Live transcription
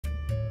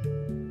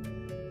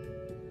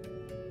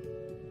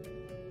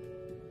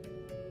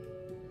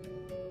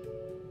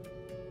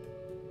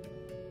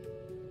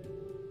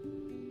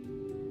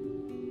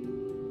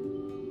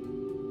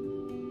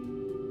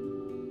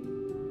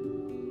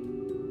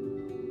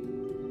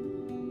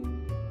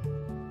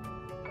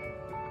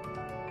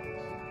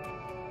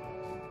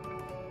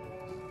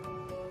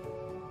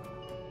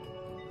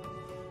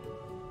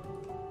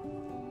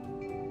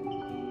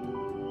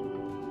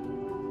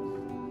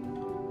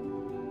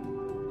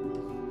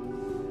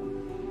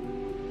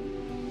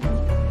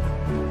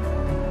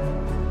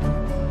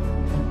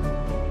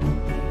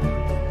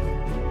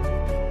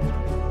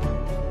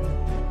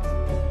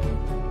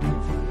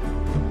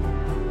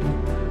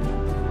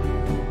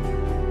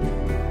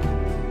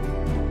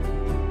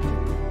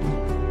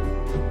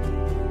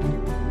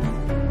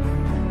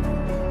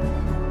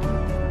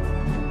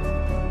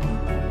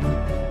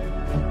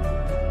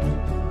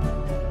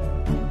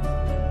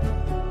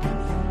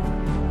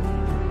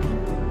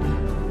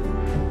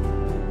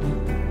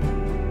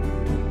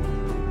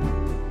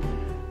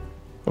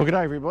Well,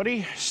 g'day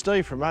everybody,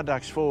 Steve from Mud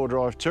Ducks 4-Wheel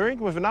Drive Touring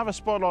with another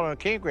spotlight on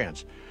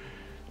campgrounds.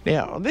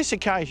 Now, on this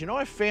occasion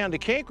I found a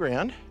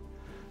campground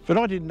that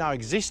I didn't know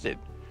existed.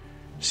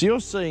 So you're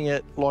seeing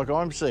it like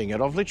I'm seeing it.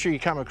 I've literally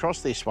come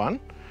across this one.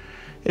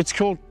 It's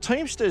called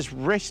Teamsters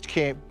Rest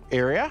Camp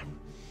area.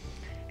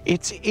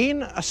 It's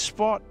in a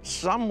spot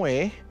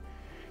somewhere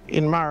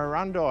in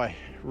Murrurundi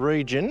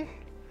region.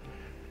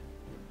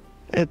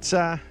 It's,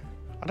 I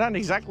don't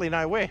exactly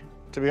know where,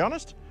 to be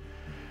honest,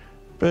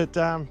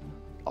 but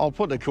I'll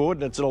put the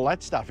coordinates and all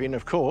that stuff in,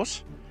 of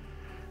course.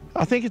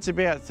 I think it's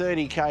about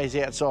 30 k's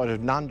outside of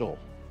Nundle,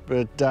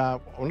 but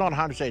I'm not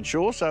 100%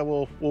 sure, so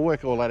we'll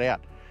work all that out.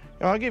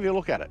 And I'll give you a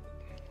look at it.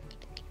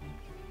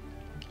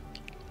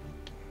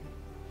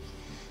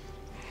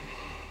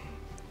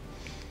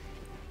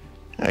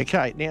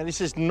 Okay, now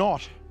this is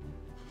not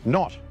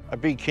a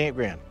big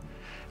campground.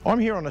 I'm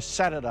here on a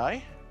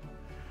Saturday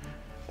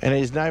and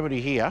there's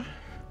nobody here,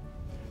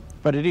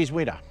 but it is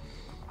winter.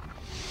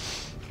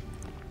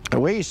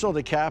 Where you saw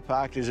the car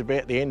parked is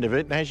about the end of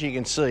it, and as you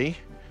can see,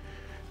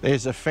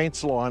 there's a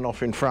fence line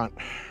off in front.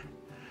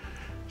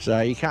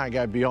 So you can't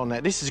go beyond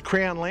that. This is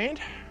Crown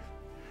land,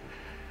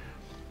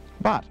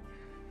 but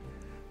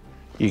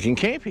you can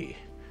camp here.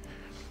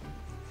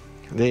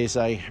 There's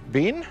a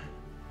bin.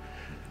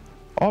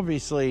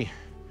 Obviously,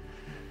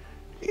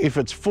 if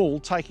it's full,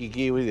 take your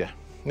gear with you.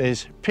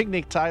 There's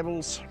picnic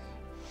tables,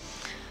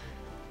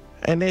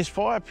 and there's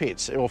fire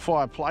pits, or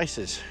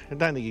fireplaces. I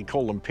don't think you'd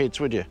call them pits,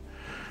 would you?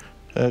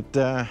 But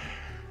they're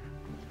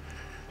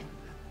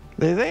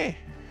there.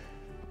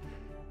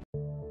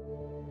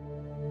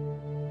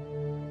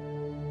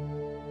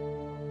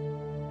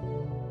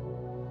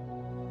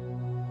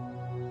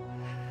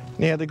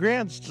 Now the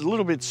ground's a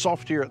little bit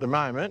soft here at the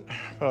moment,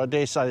 but I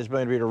dare say there's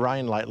been a bit of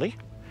rain lately.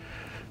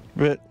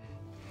 But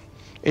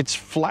it's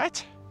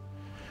flat,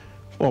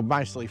 well,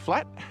 mostly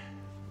flat.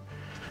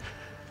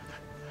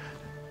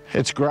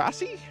 It's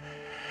grassy.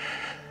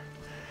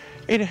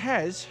 It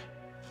has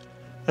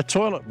a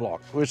toilet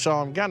block, which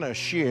I'm going to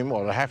assume,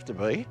 well, it'll have to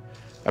be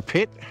a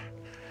pit.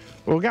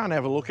 We'll go and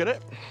have a look at it,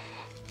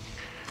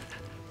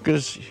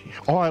 because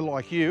I,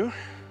 like you,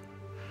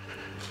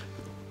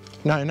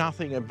 know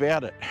nothing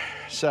about it.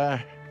 So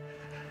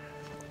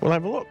we'll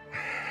have a look.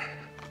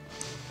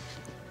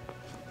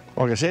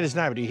 Like I said, there's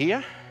nobody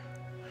here,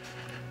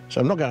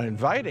 so I'm not going to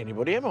invade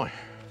anybody, am I?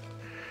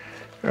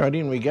 All right,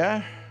 in we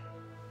go.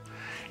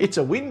 It's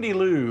a windy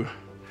loo.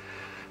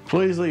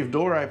 Please leave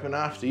door open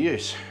after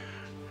use.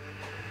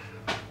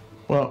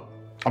 Well,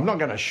 I'm not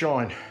going to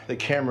shine the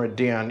camera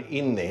down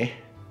in there,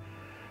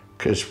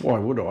 because why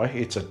would I?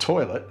 It's a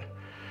toilet,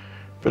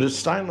 but it's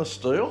stainless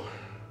steel.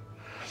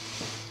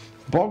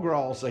 Bog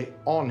rolls are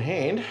on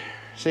hand.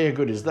 See how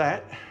good is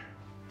that?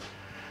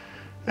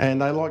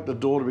 And they like the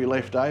door to be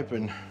left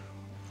open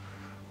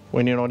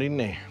when you're not in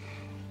there.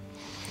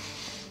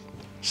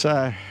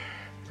 So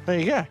there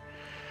you go.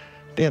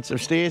 Down some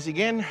stairs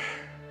again.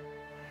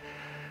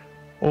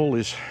 All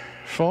is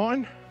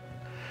fine.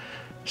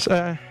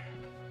 So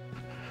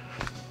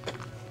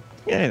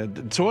yeah,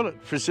 the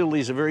toilet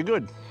facilities are very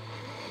good.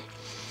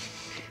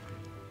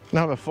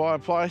 Another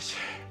fireplace.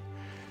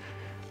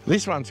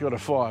 This one's got a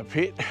fire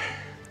pit.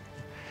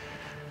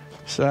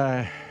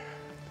 So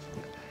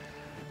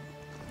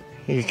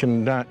you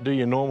can do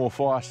your normal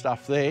fire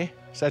stuff there.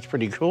 So that's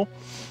pretty cool.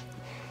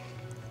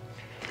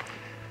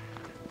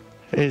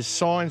 There's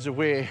signs of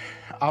where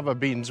other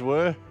bins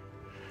were.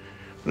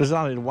 There's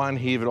only one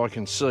here that I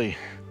can see.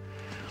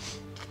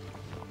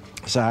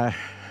 So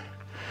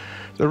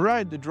the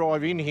road to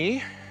drive in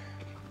here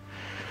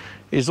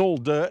is all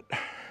dirt.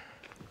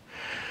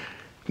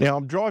 Now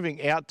I'm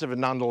driving out to the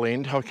Nundle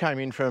end. I came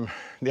in from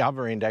the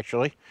other end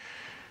actually.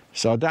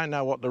 So I don't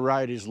know what the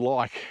road is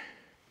like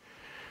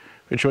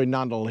between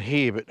Nundle and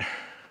here, but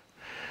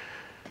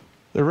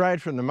the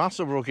road from the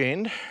Musselbrook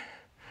end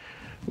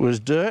was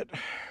dirt.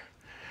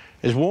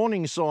 There's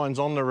warning signs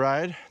on the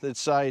road that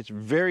say it's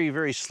very,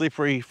 very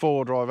slippery,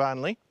 four-wheel drive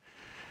only,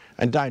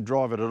 and don't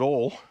drive it at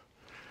all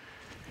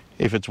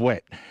if it's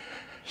wet.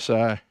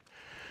 So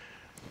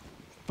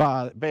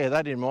bear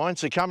that in mind.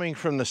 So coming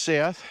from the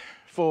south,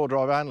 four-wheel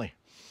drive only.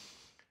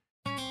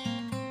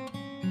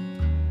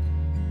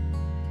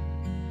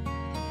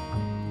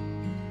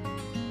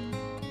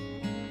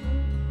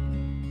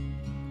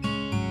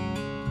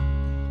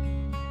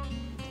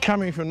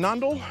 Coming from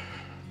Nundle,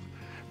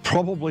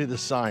 probably the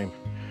same.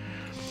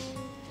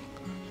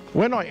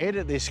 When I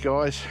edit this,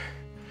 guys,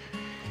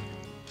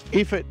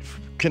 if it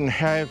can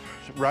have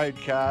road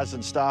cars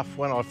and stuff,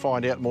 when I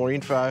find out more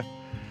info,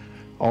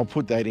 I'll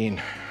put that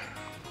in.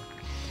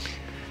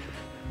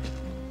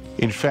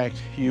 In fact,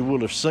 you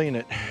will have seen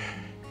it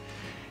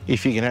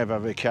if you can have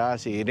other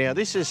cars here. Now,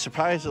 this is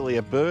supposedly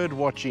a bird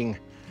watching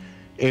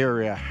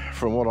area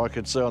from what I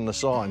could see on the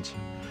signs.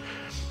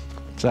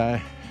 So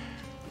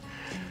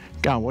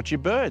go and watch your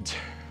birds.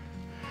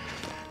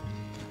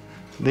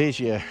 There's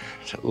your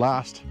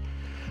last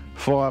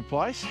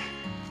fireplace.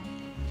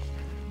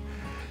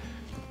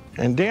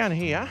 And down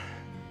here,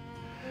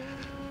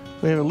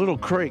 we have a little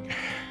creek.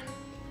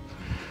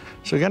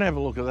 So we're going to have a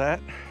look at that.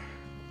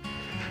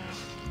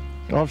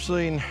 I've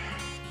seen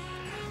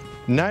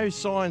no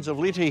signs of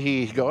litter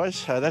here, guys,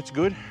 so that's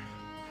good.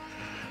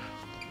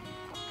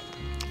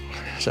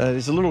 So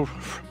there's a little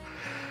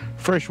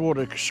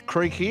freshwater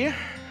creek here.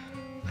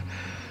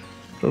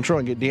 I'll try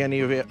and get down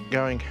here without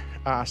going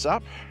arse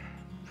up.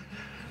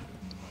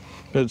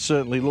 But it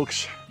certainly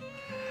looks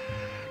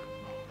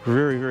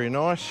very, very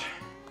nice.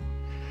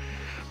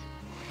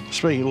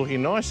 Speaking of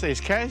looking nice, there's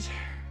Kaz.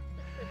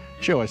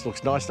 She always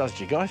looks nice, doesn't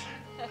she, guys?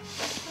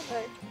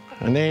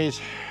 And there's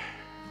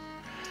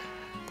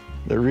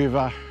the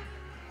river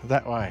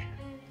that way.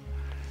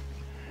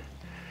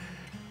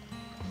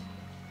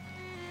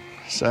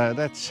 So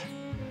that's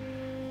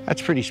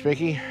pretty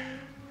specky.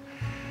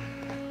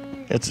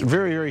 It's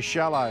very, very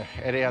shallow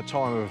at our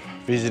time of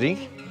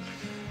visiting.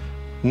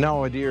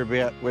 No idea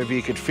about whether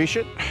you could fish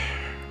it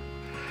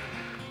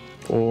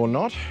or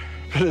not,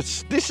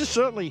 but this is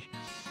certainly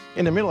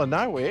in the middle of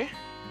nowhere.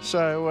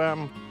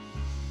 So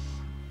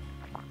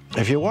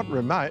if you want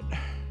remote,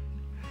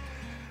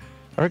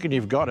 I reckon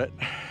you've got it.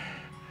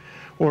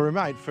 Well,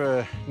 remote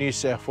for New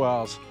South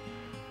Wales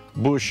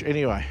bush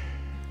anyway.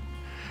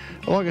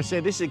 Like I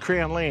said, this is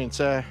Crown land,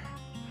 so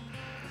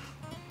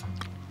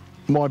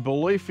my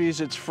belief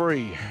is it's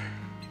free.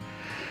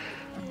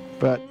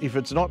 But if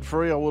it's not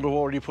free, I would have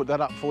already put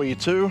that up for you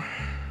too.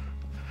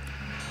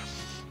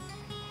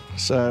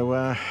 So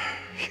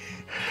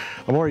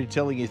I'm already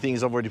telling you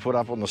things I've already put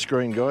up on the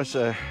screen, guys,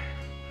 so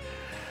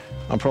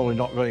I'm probably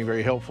not being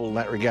very helpful in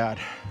that regard.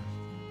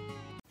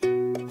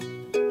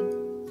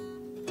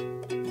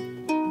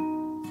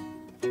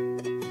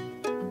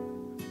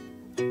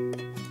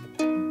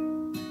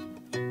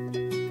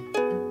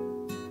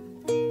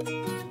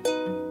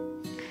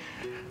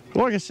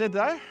 Like I said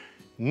though,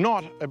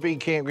 not a big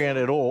campground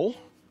at all,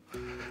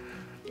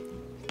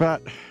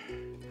 but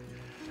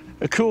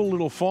a cool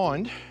little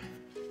find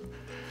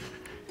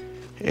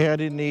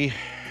out in the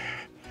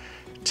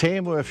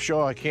Tamworth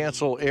Shire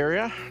Council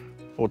area,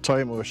 or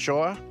Tamworth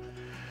Shire.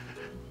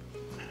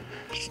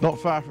 It's not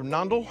far from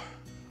Nundle.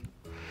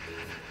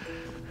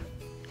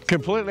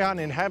 Completely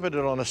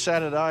uninhabited on a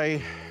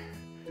Saturday.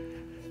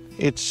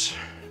 It's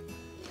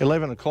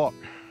 11 o'clock.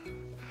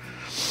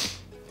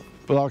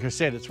 But like I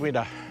said, it's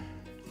winter.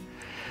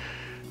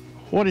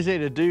 What is there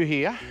to do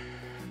here?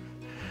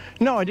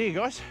 No idea,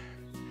 guys.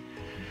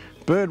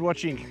 Bird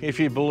watching, if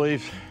you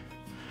believe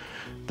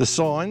the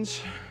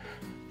signs.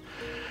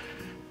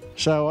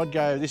 So I'd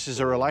go, this is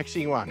a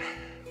relaxing one.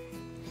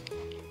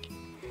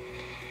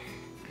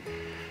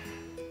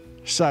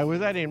 So with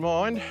that in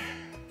mind,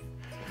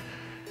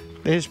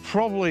 there's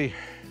probably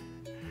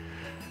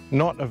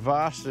not a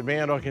vast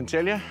amount I can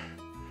tell you. I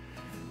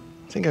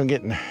think I'm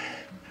getting a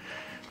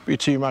bit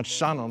too much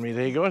sun on me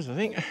there, guys, I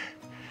think.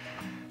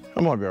 I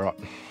might be right.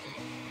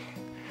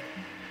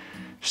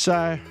 So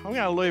I'm going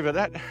to leave it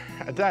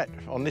at that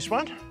on this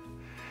one.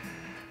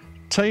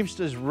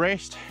 Teamsters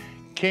Rest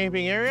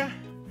camping area,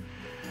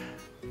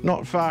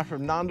 not far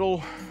from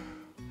Nundle.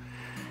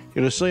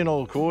 You'd have seen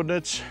all the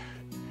coordinates.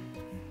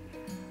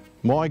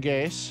 My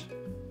guess,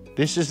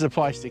 this is the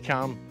place to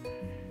come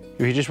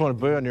if you just want to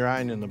burn your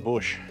own in the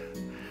bush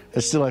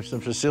and still have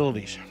some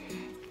facilities.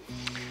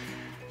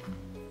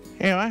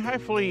 Anyway,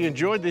 hopefully you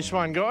enjoyed this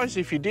one, guys.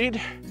 If you did,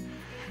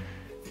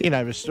 you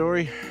know the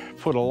story,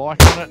 put a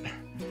like on it,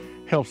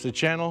 helps the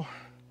channel.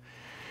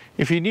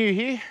 If you're new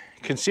here,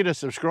 consider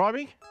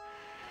subscribing.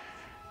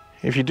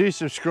 If you do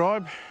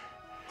subscribe,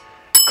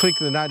 click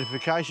the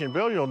notification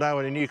bell, you'll know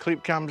when a new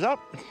clip comes up.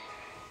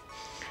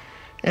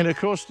 And of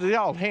course, to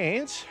the old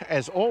hands,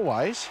 as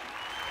always,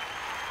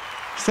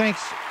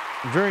 thanks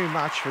very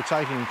much for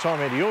taking the time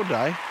out of your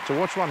day to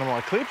watch one of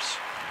my clips.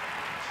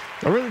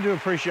 I really do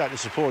appreciate the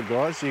support,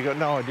 guys. You've got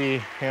no idea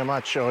how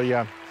much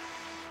I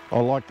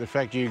like the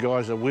fact you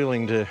guys are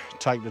willing to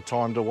take the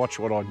time to watch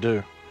what I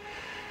do.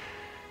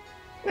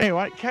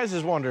 Anyway, Kaz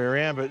is wandering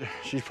around, but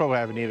she's probably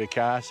having near the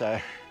car, so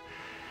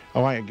I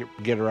won't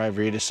get her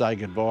over here to say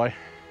goodbye.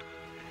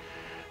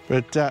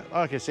 But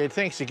like I said,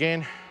 thanks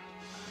again.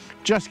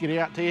 Just get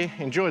out there,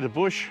 enjoy the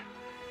bush.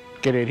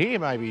 Get out here,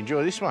 maybe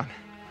enjoy this one.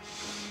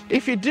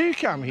 If you do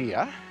come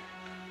here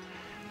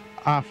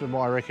after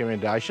my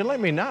recommendation, let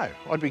me know.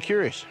 I'd be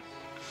curious.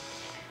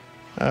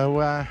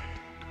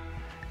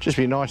 Just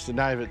be nice to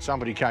know that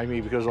somebody came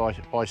here because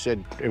I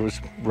said it was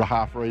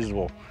half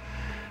reasonable.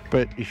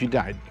 But if you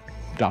don't,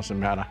 doesn't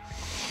matter.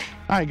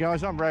 Hey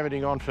guys, I'm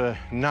rabbiting on for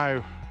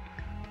no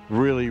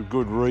really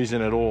good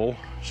reason at all.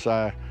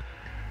 So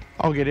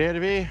I'll get out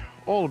of here.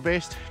 All the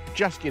best.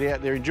 Just get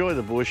out there, enjoy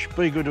the bush,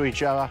 be good to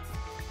each other,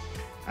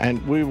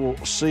 and we will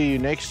see you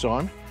next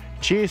time.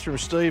 Cheers from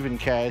Steve and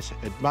Kaz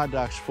at Mud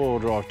Ducks 4-Wheel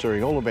Drive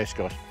Touring. All the best,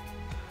 guys.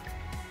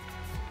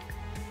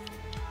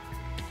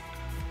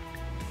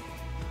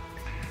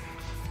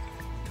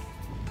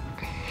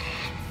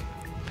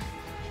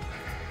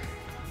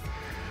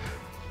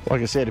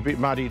 Like I said, a bit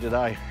muddy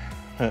today.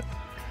 I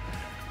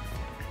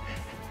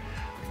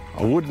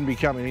wouldn't be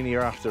coming in here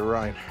after the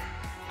rain.